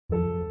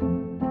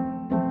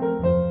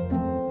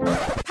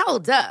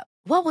Hold up.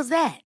 What was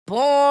that?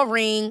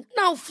 Boring.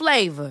 No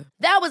flavor.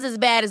 That was as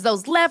bad as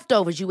those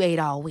leftovers you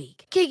ate all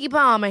week. Keke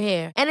Palmer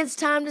here, and it's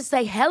time to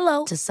say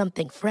hello to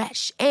something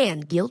fresh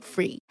and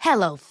guilt-free.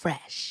 Hello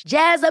Fresh.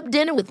 Jazz up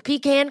dinner with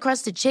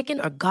pecan-crusted chicken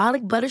or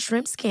garlic butter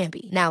shrimp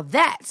scampi. Now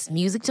that's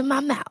music to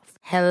my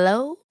mouth.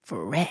 Hello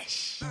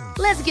Fresh.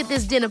 Let's get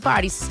this dinner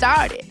party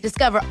started.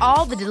 Discover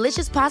all the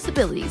delicious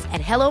possibilities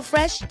at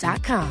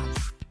hellofresh.com.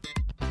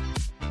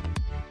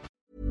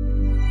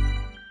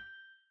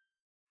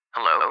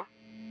 Hello?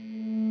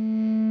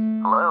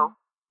 Hello?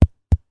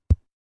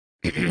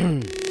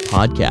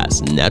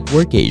 Podcast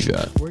Network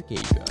Asia.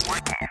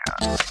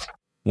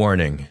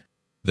 Warning.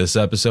 This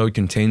episode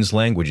contains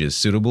languages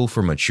suitable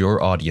for mature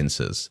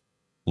audiences.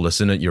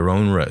 Listen at your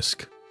own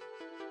risk.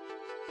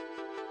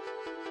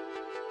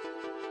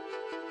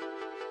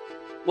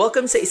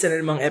 Welcome sa isa na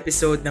namang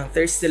episode ng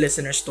Thirsty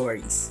Listener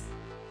Stories.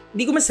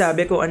 Hindi ko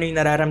masabi kung ano yung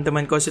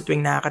nararamdaman ko sa tuwing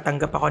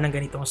nakakatanggap ako ng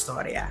ganitong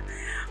storya.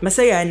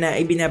 Masaya na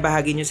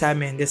ibinabahagi nyo sa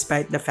amin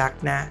despite the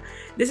fact na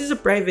this is a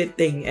private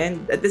thing,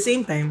 and at the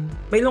same time,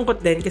 may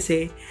lungkot din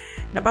kasi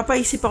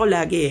napapaisip ako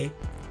lagi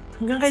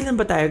hanggang kailan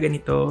ba tayo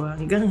ganito?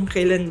 Hanggang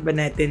kailan ba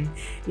natin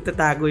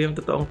itatago yung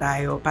totoong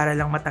tayo para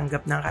lang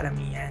matanggap ng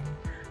karamihan?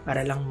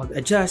 Para lang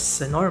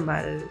mag-adjust sa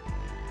normal?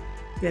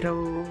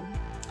 Pero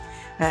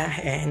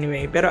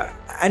anyway, pero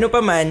ano pa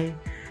man,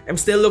 I'm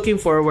still looking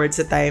forward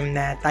sa time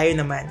na tayo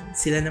naman,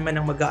 sila naman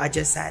ang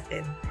mag-a-adjust sa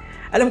atin.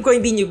 Alam ko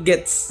hindi nyo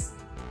gets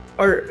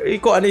or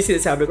kung ano yung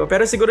sinasabi ko,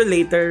 pero siguro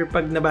later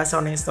pag nabasa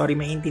ko na yung story,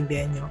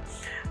 maintindihan nyo.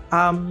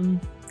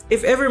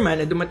 If ever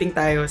man na dumating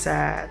tayo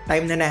sa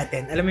time na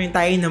natin, alam mo yung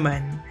tayo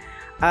naman,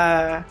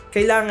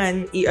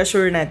 kailangan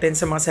i-assure natin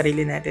sa mga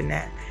sarili natin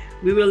na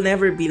we will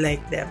never be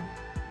like them.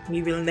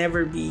 We will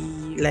never be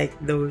like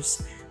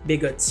those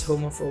bigots,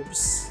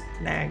 homophobes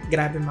na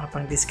grabe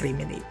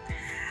makapang-discriminate.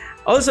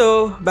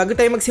 Also, bago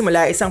tayo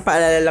magsimula, isang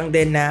paalala lang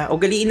din na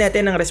ugaliin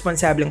natin ang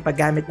responsableng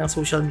paggamit ng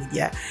social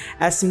media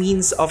as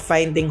means of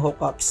finding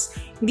hookups.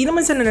 Hindi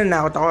naman sa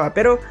nananakot ako,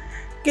 pero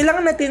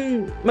kailangan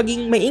natin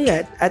maging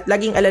maingat at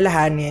laging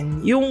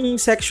alalahanin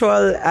yung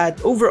sexual at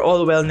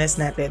overall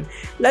wellness natin,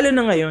 lalo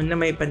na ngayon na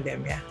may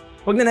pandemya.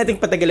 Huwag na nating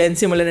patagalin,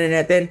 simulan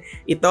na natin.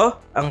 Ito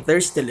ang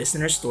Thirsty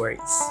Listener Stories.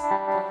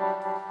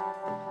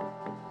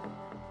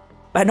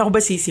 Paano ko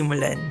ba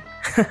sisimulan?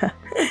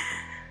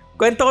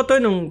 Kwento ko to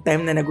nung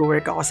time na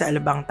nag-work ako sa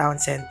Alabang Town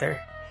Center.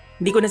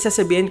 Hindi ko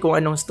nasasabihin kung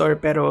anong store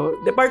pero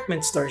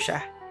department store siya.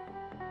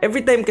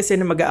 Every time kasi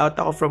na mag-out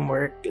ako from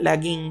work,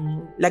 lagi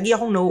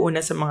akong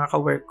nauuna sa mga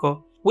ka-work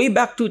ko. Way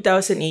back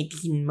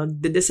 2018,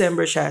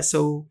 magde-December siya,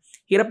 so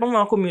hirap ang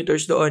mga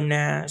commuters doon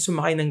na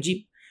sumakay ng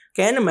jeep.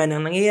 Kaya naman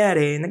ang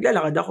nangyayari,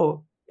 naglalakad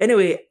ako.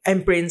 Anyway,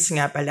 I'm Prince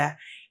nga pala.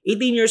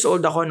 18 years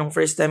old ako nung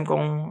first time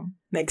kong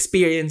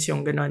na-experience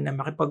yung gano'n na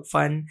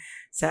makipag-fun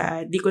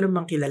sa di ko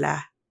namang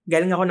kilala.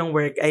 Galing ako ng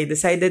work, I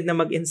decided na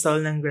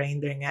mag-install ng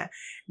Grindr nga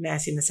na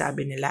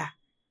sinasabi nila.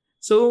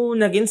 So,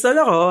 nag-install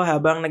ako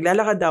habang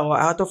naglalakad ako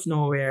out of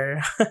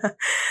nowhere.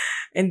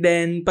 And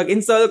then,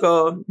 pag-install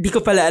ko, di ko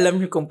pala alam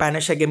kung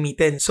paano siya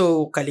gamitin.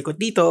 So, kalikot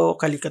dito,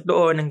 kalikot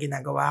doon ang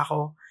ginagawa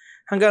ko.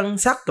 Hanggang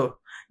sakto,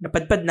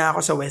 napadpad na ako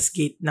sa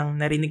Westgate nang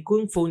narinig ko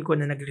yung phone ko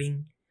na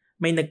nag-ring.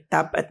 May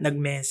nag-tap at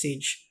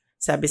nag-message.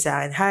 Sabi sa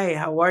akin, "Hi,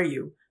 how are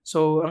you?"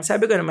 So, ang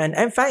sabi ko naman,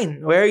 "I'm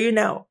fine. Where are you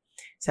now?"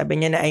 Sabi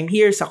niya na I'm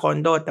here sa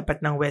condo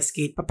tapat ng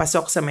Westgate,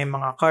 papasok sa may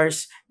mga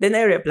cars. Then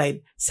I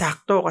replied,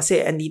 sakto kasi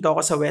andito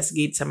ako sa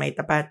Westgate sa may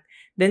tapat.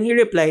 Then he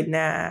replied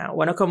na,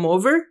 "Wanna come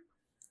over?"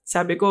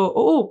 Sabi ko,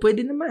 "Oo,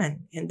 pwede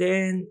naman." And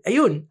then,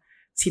 ayun,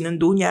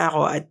 sinundo niya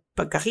ako at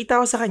pagkakita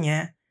ko sa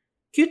kanya,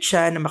 cute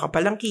siya na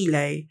makapalang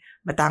kilay,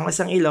 matangos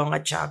ang ilong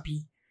at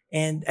chubby.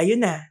 And ayun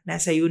na,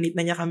 nasa unit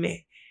na niya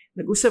kami.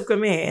 Nag-usap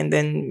kami and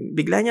then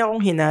bigla niya akong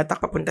hinatak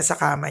papunta sa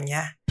kama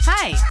niya.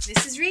 Hi,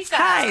 this is Rika.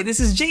 Hi, this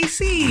is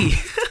JC.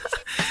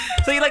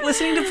 So you like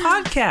listening to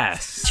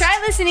podcasts? Try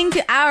listening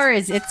to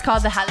ours. It's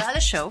called The Halo Halo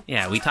Show.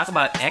 Yeah, we talk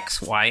about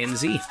X, Y, and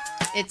Z.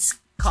 It's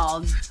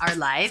called Our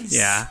Lives.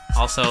 Yeah.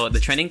 Also,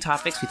 the trending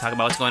topics, we talk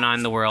about what's going on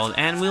in the world,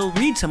 and we'll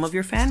read some of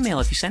your fan mail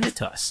if you send it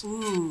to us.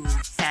 Ooh,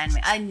 fan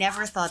mail. I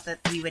never thought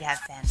that we would have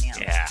fan mail.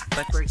 Yeah.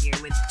 But we're here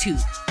with 2.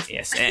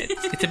 Yes, and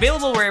it's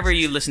available wherever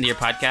you listen to your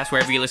podcast,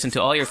 wherever you listen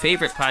to all your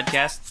favorite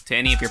podcasts, to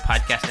any of your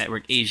Podcast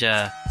Network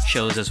Asia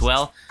shows as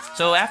well.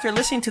 So after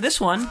listening to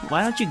this one,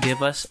 why don't you give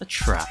us a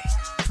try?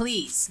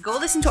 Please, go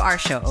listen to our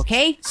show,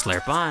 okay?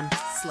 Slurp on.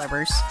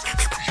 Slubbers.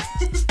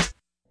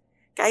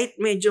 Kahit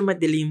medyo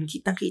madilim,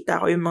 kitang-kita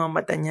ko yung mga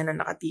mata niya na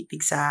nakatitig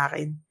sa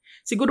akin.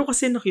 Siguro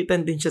kasi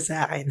nakitan din siya sa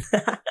akin.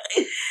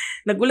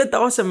 Nagulat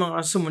ako sa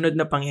mga sumunod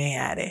na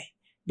pangyayari.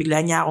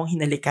 Bigla niya akong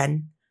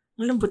hinalikan.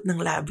 Ang lambot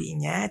ng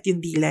labi niya at yung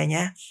dila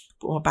niya,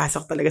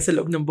 pumapasok talaga sa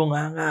loob ng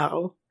bunganga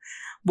ako.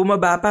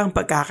 Bumaba pa ang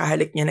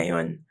pagkakahalik niya na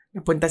yon.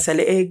 Napunta sa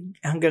leeg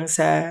hanggang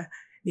sa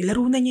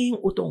nilaro na niya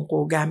yung utong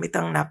ko gamit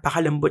ang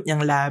napakalambot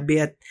niyang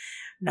labi at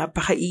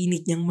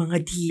napakainit niyang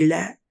mga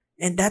dila.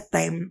 And that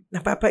time,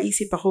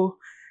 napapaisip ako,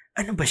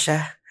 ano ba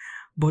siya?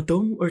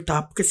 Bottom or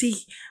top? Kasi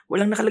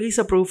walang nakalagay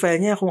sa profile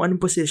niya kung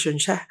anong position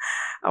siya.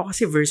 Ako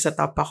kasi versa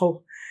top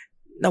ako.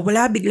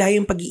 Nawala bigla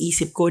yung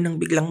pag-iisip ko nang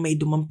biglang may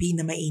dumampi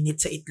na mainit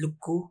sa itlog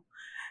ko.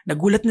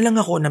 Nagulat na lang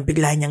ako nang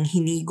bigla niyang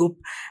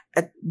hinigop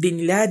at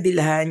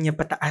dinila-dilahan niya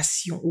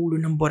pataas yung ulo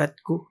ng borat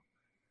ko.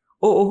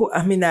 Oo,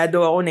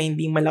 aminado ako na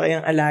hindi malaki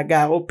ang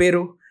alaga ko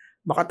pero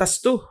makatas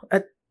to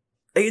at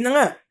ayun na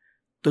nga,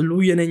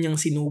 tuluyan na niyang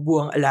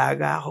sinubo ang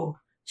alaga ko.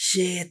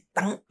 Shit,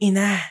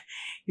 tangina.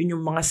 Yun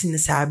yung mga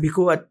sinasabi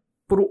ko at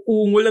puro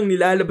ungo lang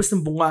nilalabas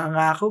ng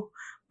bunganga ko.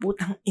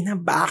 Putang ina,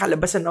 baka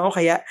kalabasan ako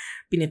kaya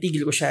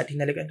pinatigil ko siya at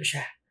hinalagan ko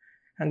siya.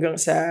 Hanggang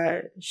sa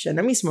siya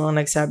na mismo ang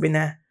nagsabi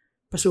na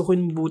pasukin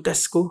mo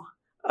butas ko.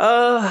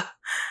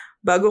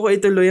 Bago ko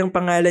ituloy, ang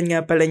pangalan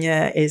nga pala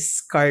niya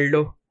is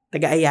Carlo.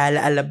 Taga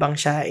Ayala, Alabang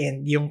siya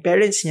and yung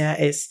parents niya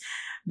is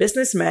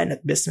businessman at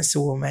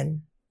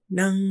businesswoman.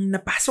 Nang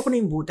napasok ko na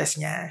yung butas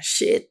niya,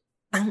 shit,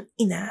 tang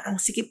ina,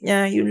 ang sikip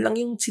niya, yun lang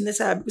yung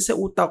sinasabi ko sa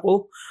utak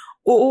ko.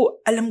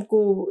 Oo, alam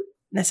ko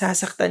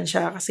nasasaktan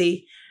siya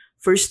kasi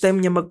first time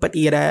niya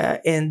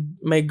magpatira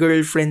and may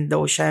girlfriend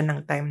daw siya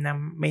ng time na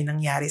may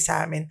nangyari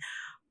sa amin.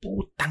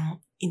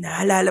 Putang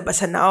ina,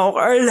 lalabasan na ako,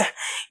 Carl.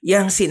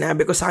 Yang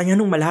sinabi ko sa kanya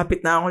nung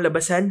malapit na akong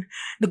labasan.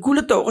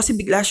 Nagulat ako kasi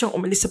bigla siyang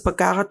umalis sa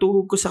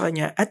pagkakatuhog ko sa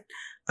kanya at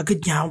agad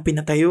niya akong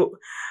pinatayo.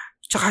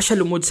 Tsaka siya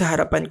lumod sa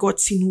harapan ko at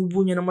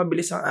sinubo niya ng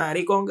mabilis ang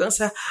ari ko hanggang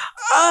sa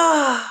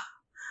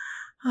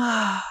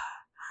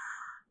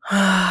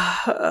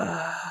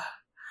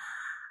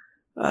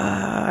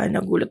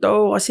nagulat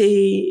ako kasi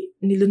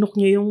nilunok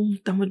niya yung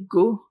tamad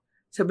ko.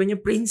 Sabi niya,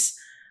 Prince,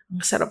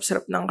 ang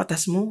sarap-sarap ng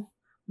katas mo.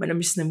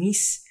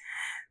 Manamis-namis.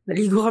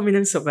 Naligo kami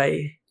ng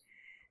sabay.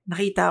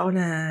 Nakita ko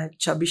na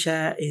chubby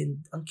siya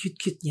and ang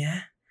cute-cute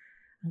niya.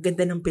 Ang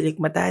ganda ng pilik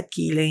mata at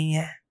kilay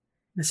niya.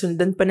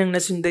 Nasundan pa ng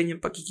nasundan yung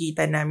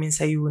pagkikita namin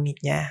sa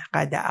unit niya.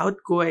 Kada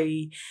out ko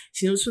ay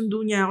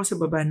sinusundo niya ako sa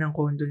baba ng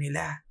kondo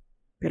nila.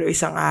 Pero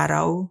isang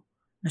araw,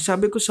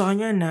 nasabi ko sa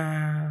kanya na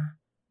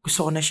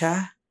gusto ko na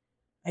siya.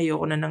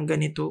 Ayoko na ng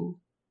ganito.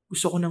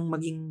 Gusto ko nang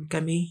maging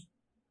kami.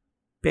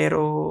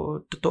 Pero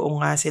totoo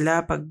nga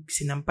sila, pag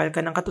sinampal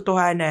ka ng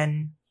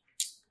katotohanan,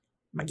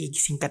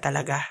 magigising ka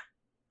talaga.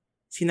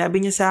 Sinabi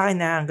niya sa akin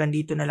na hanggang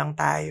dito na lang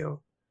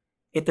tayo.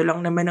 Ito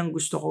lang naman ang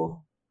gusto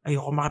ko.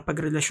 Ayoko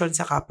makapagrelasyon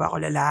sa kapwa ko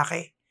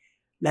lalaki.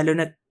 Lalo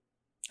na't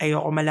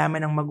ayoko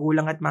malaman ng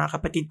magulang at mga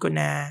kapatid ko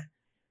na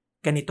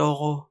ganito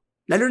ko.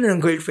 Lalo na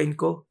ng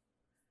girlfriend ko.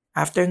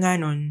 After nga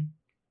nun,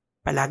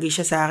 palagi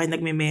siya sa akin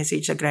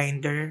nagme-message sa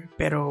Grindr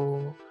pero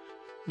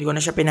hindi ko na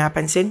siya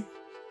pinapansin.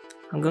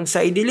 Hanggang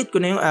sa i-delete ko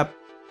na yung app.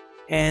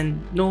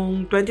 And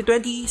noong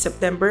 2020,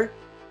 September,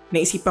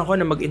 naisipan ko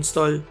na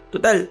mag-install.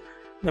 Total,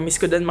 na-miss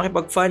ko din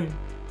makipag-fun.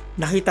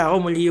 Nakita ko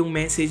muli yung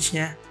message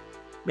niya.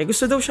 May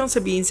gusto daw siyang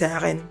sabihin sa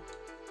akin.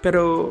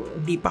 Pero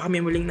di pa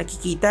kami muling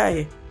nakikita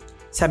eh.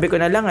 Sabi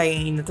ko na lang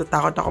ay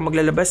natatakot ako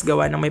maglalabas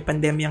gawa ng may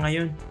pandemya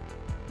ngayon.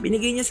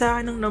 Binigay niya sa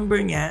akin ng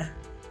number niya.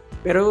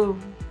 Pero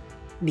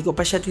hindi ko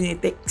pa siya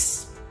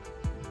tinitext.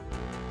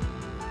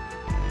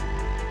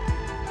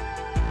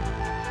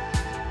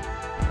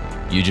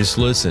 You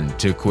just listened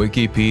to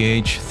Quickie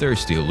PH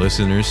Thirsty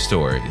Listener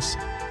Stories.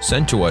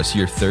 Send to us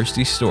your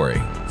thirsty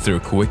story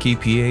through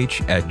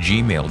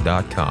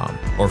quickieph@gmail.com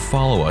or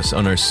follow us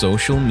on our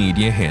social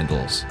media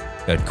handles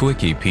at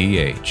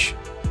QuickiePH.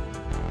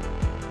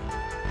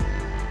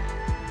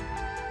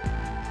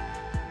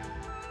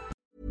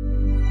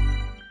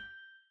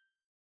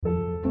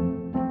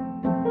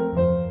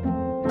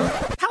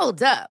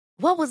 Hold up.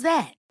 What was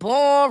that?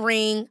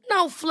 Boring.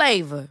 No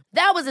flavor.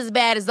 That was as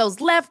bad as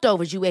those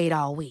leftovers you ate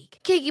all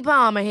week. Keke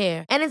Palmer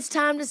here, and it's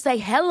time to say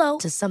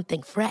hello to something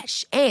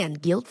fresh and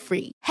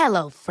guilt-free.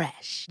 Hello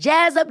Fresh.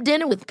 Jazz up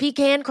dinner with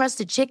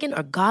pecan-crusted chicken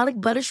or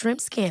garlic butter shrimp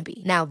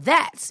scampi. Now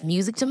that's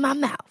music to my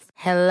mouth.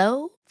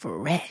 Hello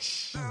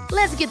Fresh.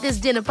 Let's get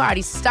this dinner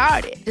party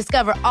started.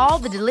 Discover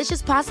all the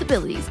delicious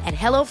possibilities at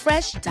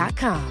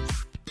HelloFresh.com.